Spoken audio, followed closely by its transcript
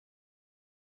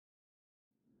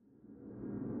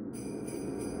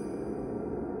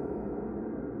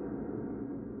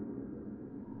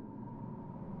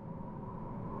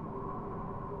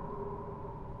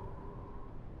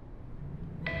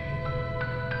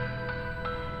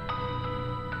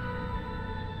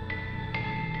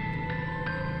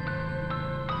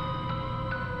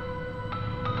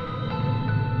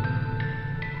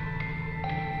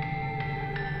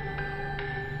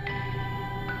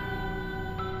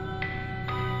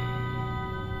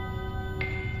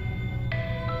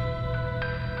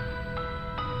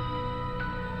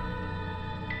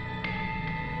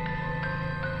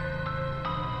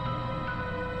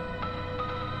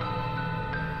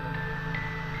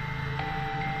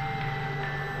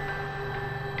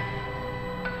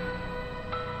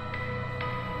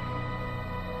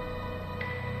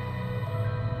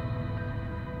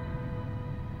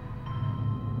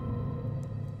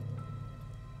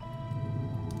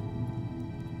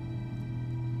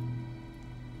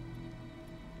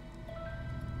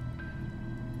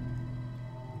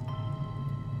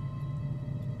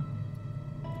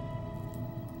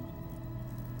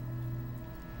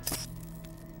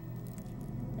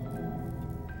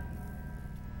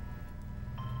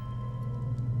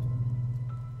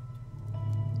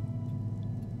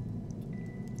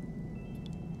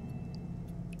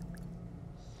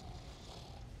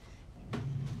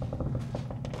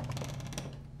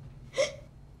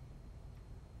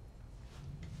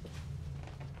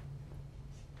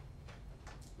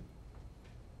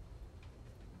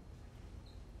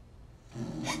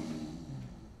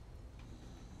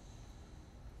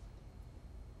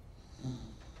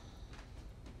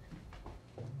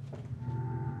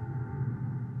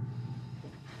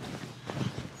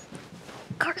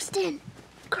Kirsten,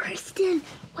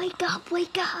 wake up,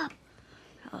 wake up.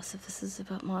 Alice, if this is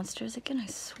about monsters again, I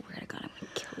swear to God, I'm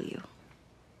gonna kill you.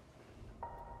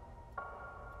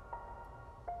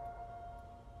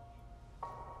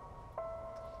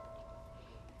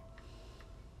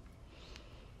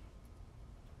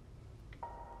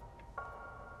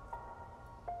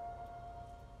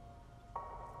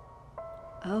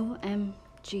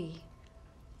 OMG.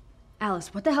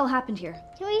 Alice, what the hell happened here?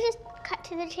 Can we just cut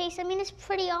to the chase? I mean, it's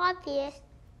pretty obvious.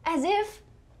 As if?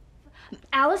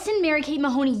 Allison, Mary Kate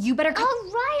Mahoney, you better cut.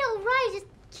 All right. Just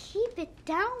keep it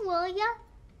down, will ya?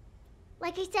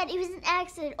 Like I said, it was an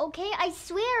accident, okay? I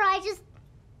swear, it was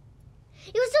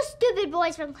those stupid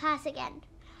boys from class again.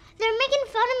 They're making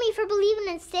fun of me for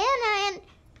believing in Santa and,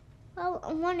 well,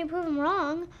 I wanted to prove them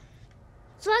wrong.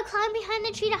 So I climbed behind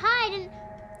the tree to hide and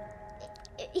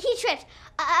he tripped.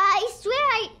 I swear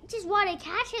I just wanted to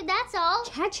catch him, that's all.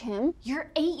 Catch him? You're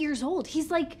 8 years old.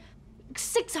 He's like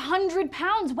 600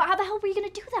 pounds. How the hell were you gonna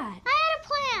do that? I had a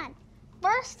plan.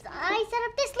 First, I set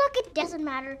up this look. It doesn't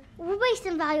matter. We're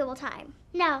wasting valuable time.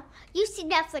 Now, you see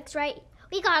Netflix, right?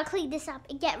 We gotta clean this up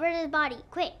and get rid of the body,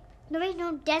 quick. There ain't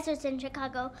no deserts in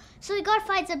Chicago, so we gotta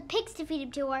find some pigs to feed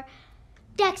him to or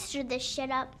Dexter this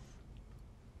shit up.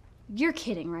 You're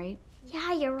kidding, right?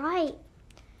 Yeah, you're right.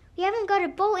 We haven't got a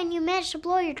boat and you managed to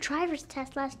blow your driver's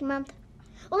test last month.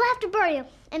 We'll have to bury him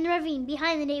in the ravine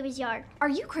behind the neighbor's yard. Are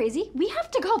you crazy? We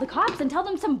have to call the cops and tell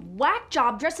them some whack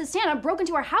job dressed as Santa broke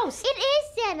into our house. It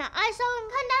is Santa. I saw him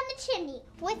come down the chimney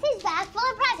with his bag full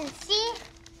of presents, see?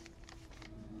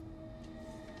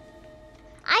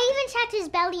 I even checked his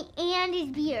belly and his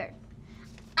beard.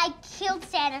 I killed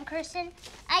Santa, Kirsten.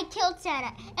 I killed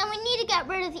Santa. And we need to get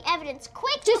rid of the evidence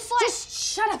quick before... Just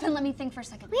shut up and let me think for a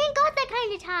second. We ain't got that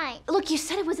kind of time. Look, you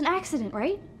said it was an accident,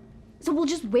 right? So we'll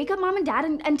just wake up Mom and Dad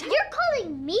and tell... You're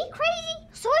calling me crazy?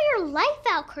 Sort your life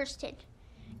out, Kirsten.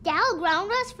 Dad'll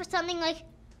ground us for something like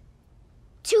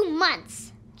 2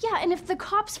 months. Yeah, and if the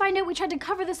cops find out we tried to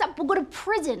cover this up, we'll go to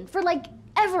prison for, like,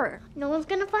 ever. No one's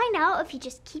gonna find out if you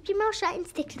just keep your mouth shut and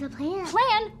stick to the plan.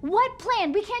 Plan? What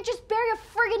plan? We can't just bury a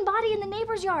friggin' body in the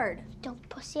neighbor's yard. Don't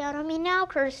pussy out on me now,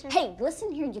 Kirsten. Hey,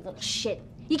 listen here, you little shit.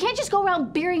 You can't just go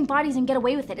around burying bodies and get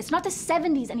away with it. It's not the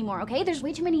 70s anymore, okay? There's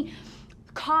way too many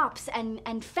cops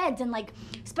and feds and, like,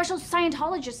 special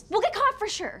Scientologists. We'll get caught for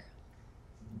sure.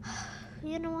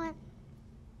 You know what?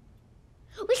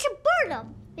 We should burn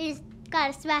him. We just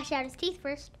gotta smash out his teeth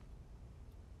first.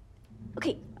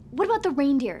 Okay, what about the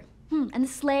reindeer? And the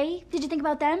sleigh? Did you think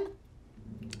about them?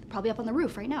 Probably up on the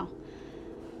roof right now.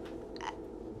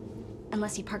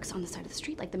 Unless he parks on the side of the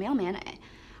street like the mailman.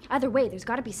 Either way, there's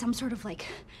gotta be some sort of, like,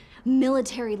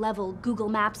 military level Google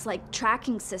Maps like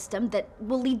tracking system that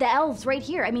will lead the elves right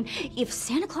here. I mean, if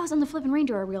Santa Claus and the flippin'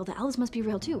 reindeer are real, the elves must be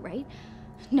real too, right?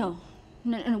 No,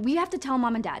 we have to tell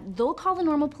Mom and Dad. They'll call the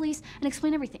normal police and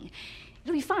explain everything.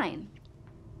 It'll be fine.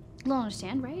 They'll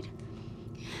understand, right?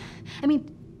 I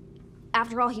mean,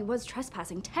 after all, he was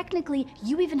trespassing. Technically,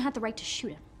 you even had the right to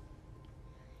shoot him.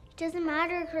 It doesn't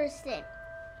matter, Kirsten.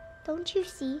 Don't you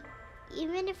see?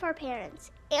 Even if our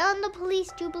parents and the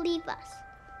police do believe us,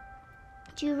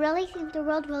 do you really think the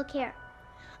world will care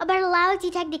about a lousy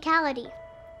technicality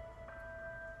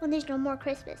when there's no more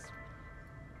Christmas?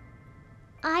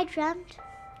 I dreamt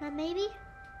that maybe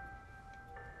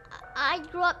I'd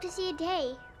grow up to see a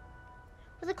day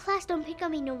where the class don't pick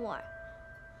on me no more.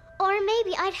 Or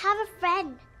maybe I'd have a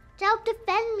friend to help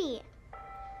defend me,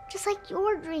 just like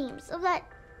your dreams of that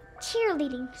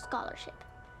cheerleading scholarship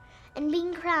and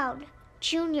being crowned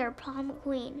junior prom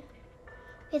queen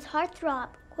with heartthrob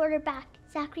quarterback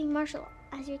Zachary Marshall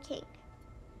as your king.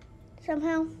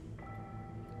 Somehow,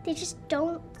 they just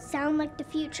don't sound like the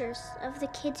futures of the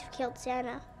kids who killed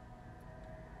Santa.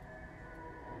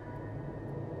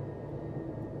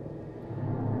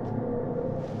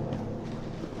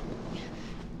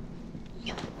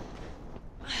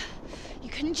 You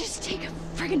couldn't just take a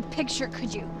friggin' picture,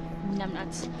 could you?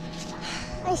 Numbnuts.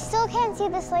 I still can't see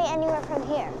the sleigh anywhere from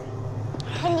here.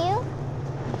 Can you?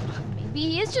 Maybe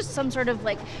he is just some sort of,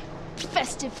 like,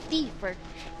 festive thief or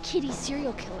kitty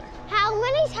serial killer. How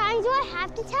many times do I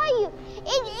have to tell you?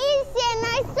 It is Santa.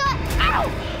 I saw... Ow!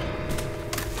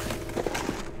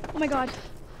 Oh my God,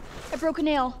 I broke a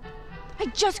nail. I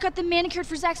just got them manicured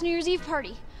for Zach's New Year's Eve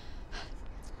party.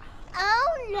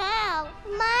 Oh no,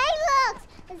 my looks.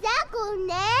 Zach will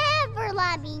never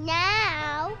love me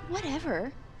now.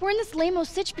 Whatever. We're in this lame-o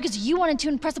sitch because you wanted to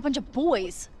impress a bunch of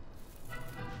boys.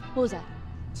 What was that?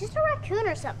 Just a raccoon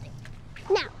or something.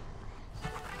 Now,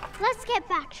 let's get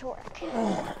back to work.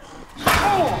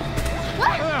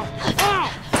 What?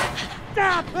 Stop!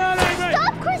 Stop,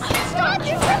 Kristen! Stop!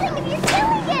 You're killing him! You're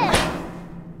killing him!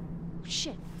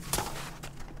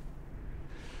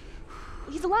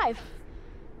 He's alive.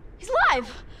 He's alive!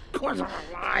 Of course I'm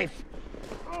alive.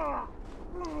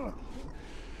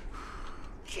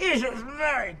 Jesus,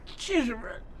 Mary, Jesus.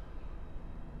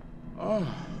 Oh.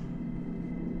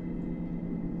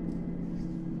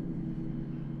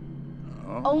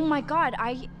 Oh my God,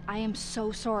 I am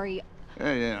so sorry.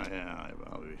 Yeah.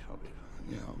 I'll be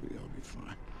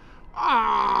fine.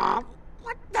 Ah,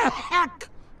 what the heck?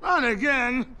 Not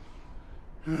again.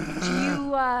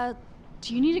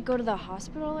 Do you need to go to the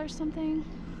hospital or something?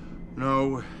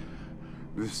 No,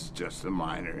 this is just a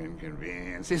minor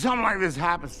inconvenience. See, something like this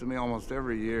happens to me almost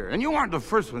every year, and you aren't the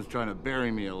first ones trying to bury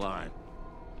me alive.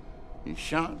 You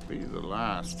shan't be the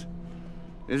last.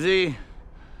 You see,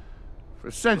 for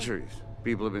centuries,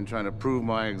 people have been trying to prove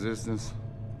my existence,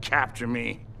 capture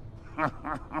me.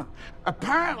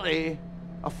 Apparently,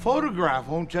 a photograph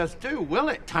won't just do, will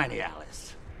it, Tiny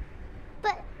Alice?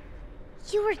 But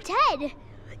you were dead.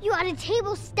 You had a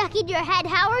table stuck in your head.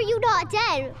 How are you not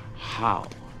dead? How?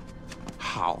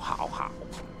 How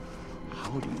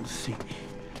do you think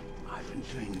I've been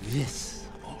doing this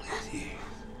all these years?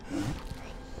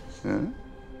 Huh?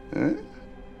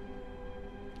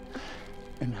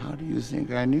 And how do you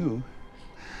think I knew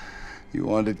you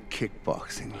wanted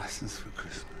kickboxing lessons for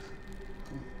Christmas?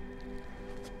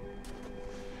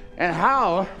 And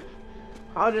how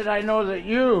did I know that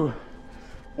you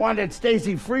wanted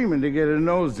Stacy Freeman to get her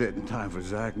nose hit in time for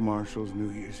Zach Marshall's New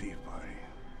Year's Eve party?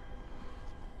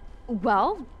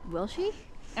 Well, will she?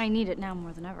 I need it now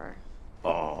more than ever.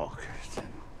 Oh,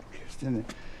 Kirsten,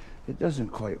 it doesn't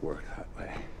quite work that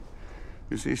way.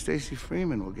 You see, Stacy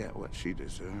Freeman will get what she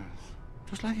deserves.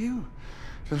 Just like you.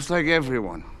 Just like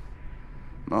everyone.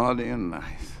 Naughty and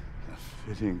nice. A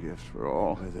fitting gift for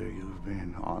all, whether you've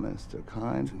been honest or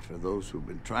kind, and for those who've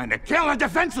been trying to kill a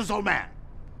defenseless old man.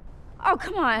 Oh,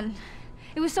 come on.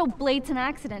 It was so blatant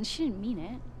accident. She didn't mean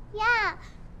it. Yeah.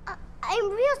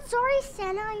 I'm real sorry,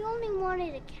 Santa. I only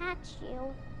wanted to catch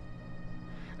you.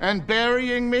 And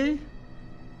burying me?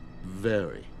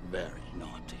 Very, very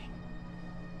naughty.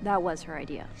 That was her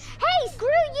idea. Hey, screw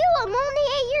you! I'm only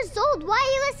 8 years old. Why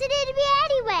are you listening to me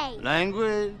anyway?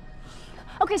 Language?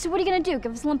 Okay, so what are you gonna do?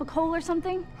 Give us a lump of coal or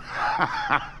something?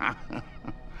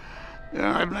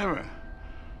 I've never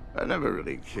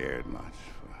really cared much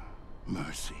for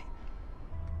mercy.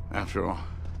 After all,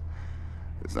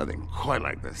 there's nothing quite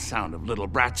like the sound of little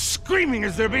brats screaming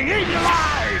as they're being eaten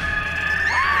alive!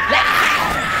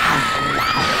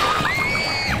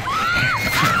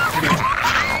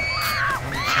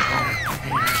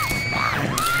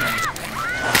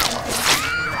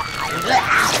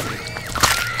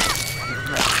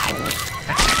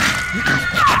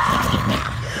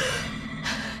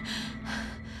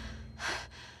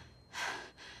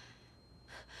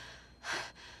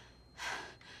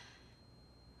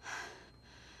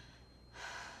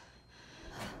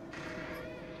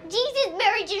 Jesus,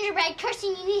 Mary Gingerbread, Kirsten,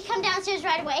 you need to come downstairs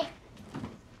right away.